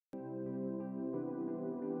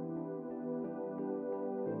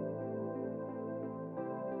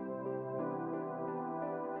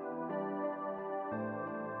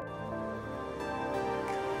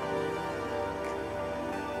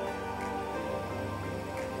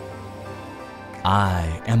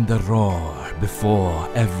I am the roar before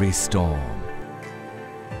every storm,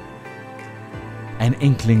 an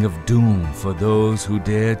inkling of doom for those who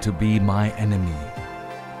dare to be my enemy,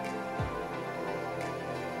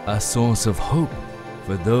 a source of hope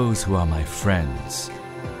for those who are my friends.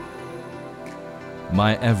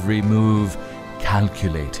 My every move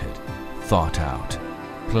calculated, thought out,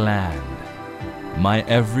 planned. My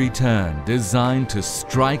every turn designed to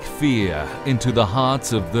strike fear into the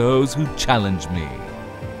hearts of those who challenge me.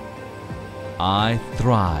 I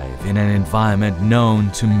thrive in an environment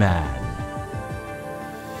known to man.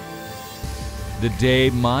 The day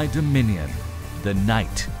my dominion, the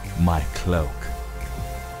night my cloak.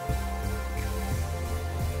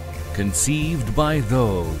 Conceived by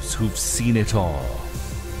those who've seen it all,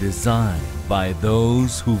 designed by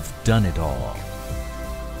those who've done it all,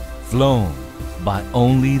 flown by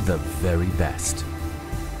only the very best.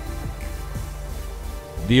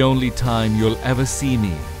 The only time you'll ever see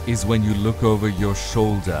me is when you look over your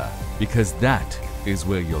shoulder, because that is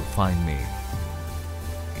where you'll find me.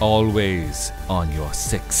 Always on your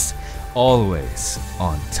six, always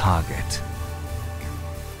on target.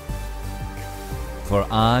 For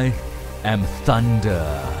I am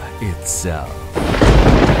thunder itself.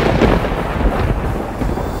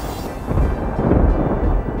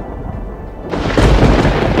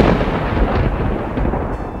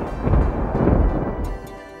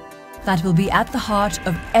 That will be at the heart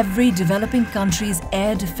of every developing country's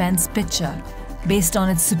air defense picture, based on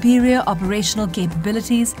its superior operational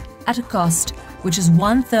capabilities at a cost which is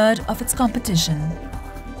 1/3 of its competition.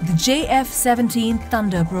 The JF-17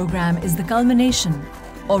 Thunder program is the culmination,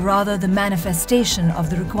 or rather the manifestation, of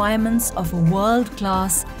the requirements of a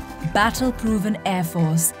world-class, battle-proven air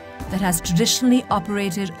force that has traditionally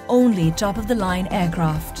operated only top-of-the-line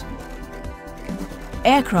aircraft.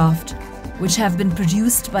 Aircraft which have been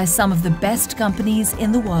produced by some of the best companies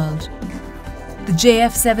in the world. The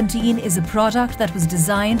JF-17 is a product that was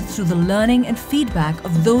designed through the learning and feedback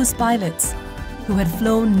of those pilots who had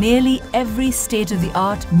flown nearly every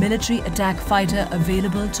state-of-the-art military attack fighter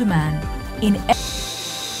available to man.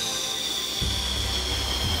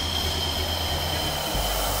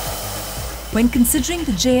 When considering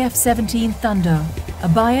the JF-17 Thunder, a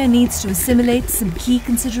buyer needs to assimilate some key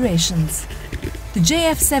considerations. The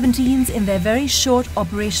JF-17s, in their very short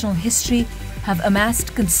operational history, have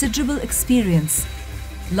amassed considerable experience,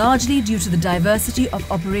 largely due to the diversity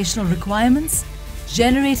of operational requirements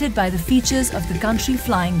generated by the features of the country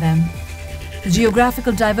flying them. The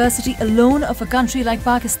geographical diversity alone of a country like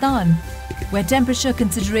Pakistan, where temperature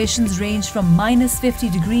considerations range from -50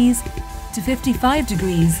 degrees to 55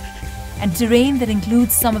 degrees, and terrain that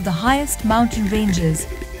includes some of the highest mountain ranges,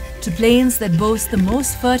 to plains that boast the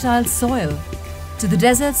most fertile soil, to the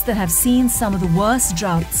deserts that have seen some of the worst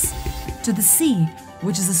droughts, to the sea,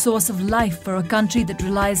 which is a source of life for a country that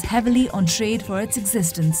relies heavily on trade for its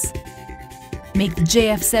existence, make the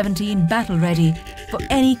JF-17 battle-ready for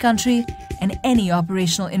any country and any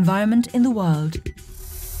operational environment in the world.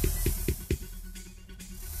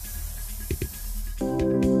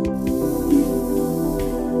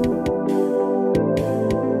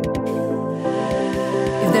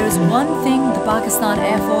 If there is one thing the Pakistan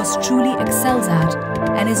Air Force truly excels at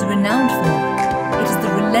and is renowned for, it is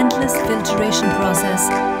the relentless filtration process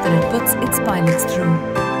that it puts its pilots through.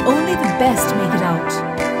 Only the best make it out,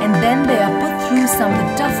 and then they are put through some of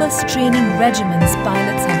the toughest training regimens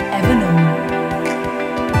pilots have ever known.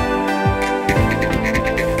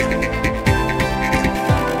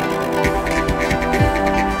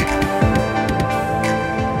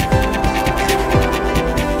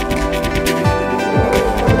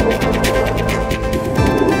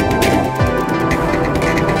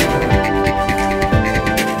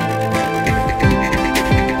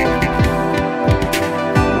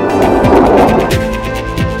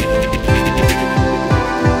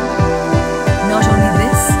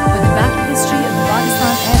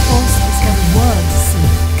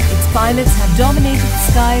 Pilots have dominated the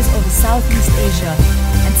skies over Southeast Asia,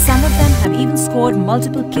 and some of them have even scored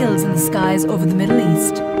multiple kills in the skies over the Middle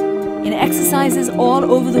East. In exercises all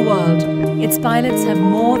over the world, its pilots have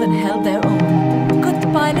more than held their own. Could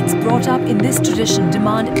the pilots brought up in this tradition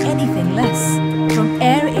demand anything less? From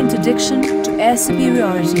air interdiction to air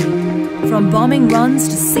superiority, from bombing runs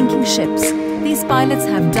to sinking ships, these pilots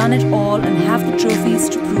have done it all and have the trophies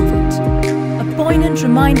to prove it. A poignant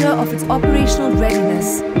reminder of its operational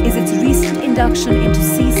readiness is its recent induction into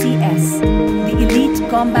CCS, the Elite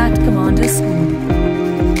Combat Commander School.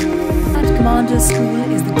 Combat Commander School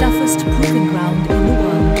is the toughest proving ground in the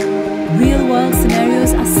world. Real-world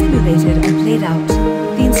scenarios are simulated and played out.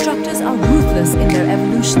 The instructors are ruthless in their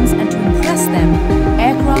evolutions, and to impress them,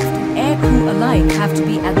 alike have to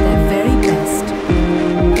be at their very best.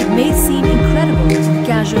 It may seem incredible to the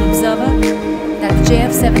casual observer that the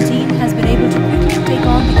JF-17 has been able to quickly take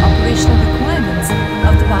on the operational requirements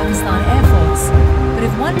of the Pakistan Air Force. But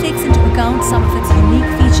if one takes into account some of its unique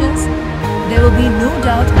features, there will be no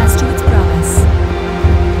doubt as to its prowess.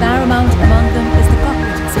 Paramount among them is the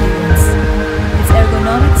cockpit experience. Its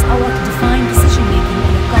ergonomics are what define decision-making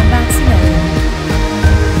in a combat scenario.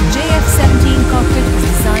 The JF-17 cockpit was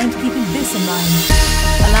designed keeping this in mind,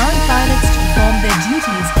 allowing pilots to perform their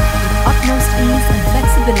duties with utmost ease and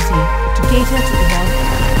flexibility to cater to evolving.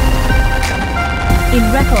 In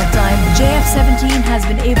record time, the JF-17 has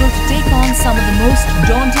been able to take on some of the most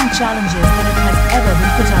daunting challenges that it has ever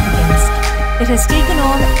been put up against. It has taken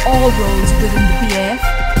on all roles within the PAF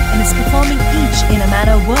and is performing each in a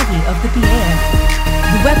manner worthy of the PAF.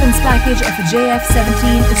 The weapons package of the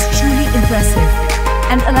JF-17 is truly impressive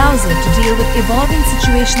and allows it to deal with evolving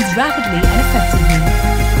situations rapidly and effectively.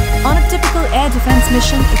 On a typical air defense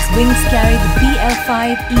mission, its wings carry the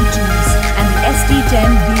PL-5 E-2s and the SD-10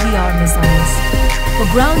 BDR missiles. For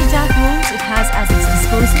ground attack roles, it has at its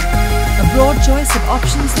disposal a broad choice of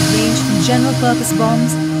options that range from general-purpose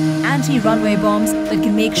bombs, anti-runway bombs that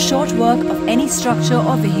can make short work of any structure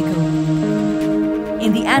or vehicle.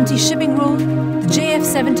 In the anti-shipping role, the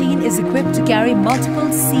JF-17 is equipped to carry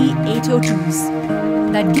multiple C-802s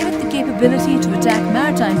that give it the capability to attack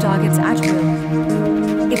maritime targets at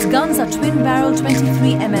will. Its guns are twin-barrel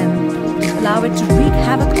 23mm that allow it to wreak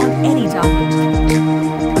havoc on any target.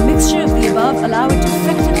 A mixture of the above allow it to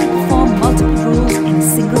effectively perform multiple roles in a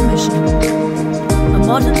single mission. A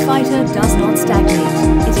modern fighter does not stagnate,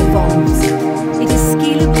 it evolves. It is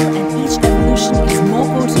scalable and each evolution is more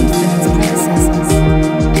potent than its predecessors.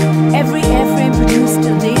 Every airframe produced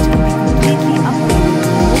till date can be completely upgraded to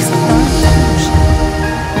the most current evolution.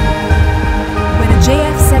 When a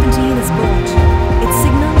JF-17 is bought, it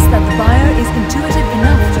signals that the buyer is intuitive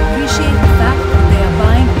enough to appreciate the fact that they are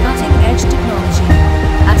buying cutting-edge technology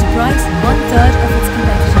at a price 1/3 of its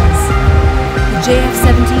competitors. The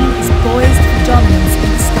JF-17 is poised for dominance in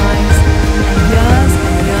the skies and years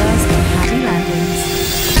of happy landings.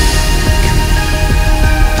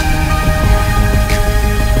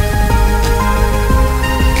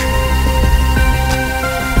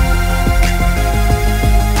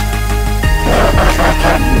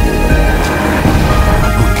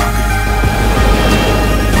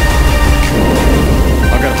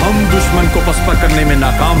 अगर हम दुश्मन को पसपा करने में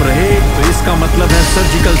नाकाम रहे तो इसका मतलब है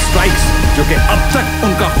सर्जिकल स्ट्राइक्स, जो कि अब तक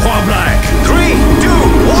उनका ख्वाब रहा है।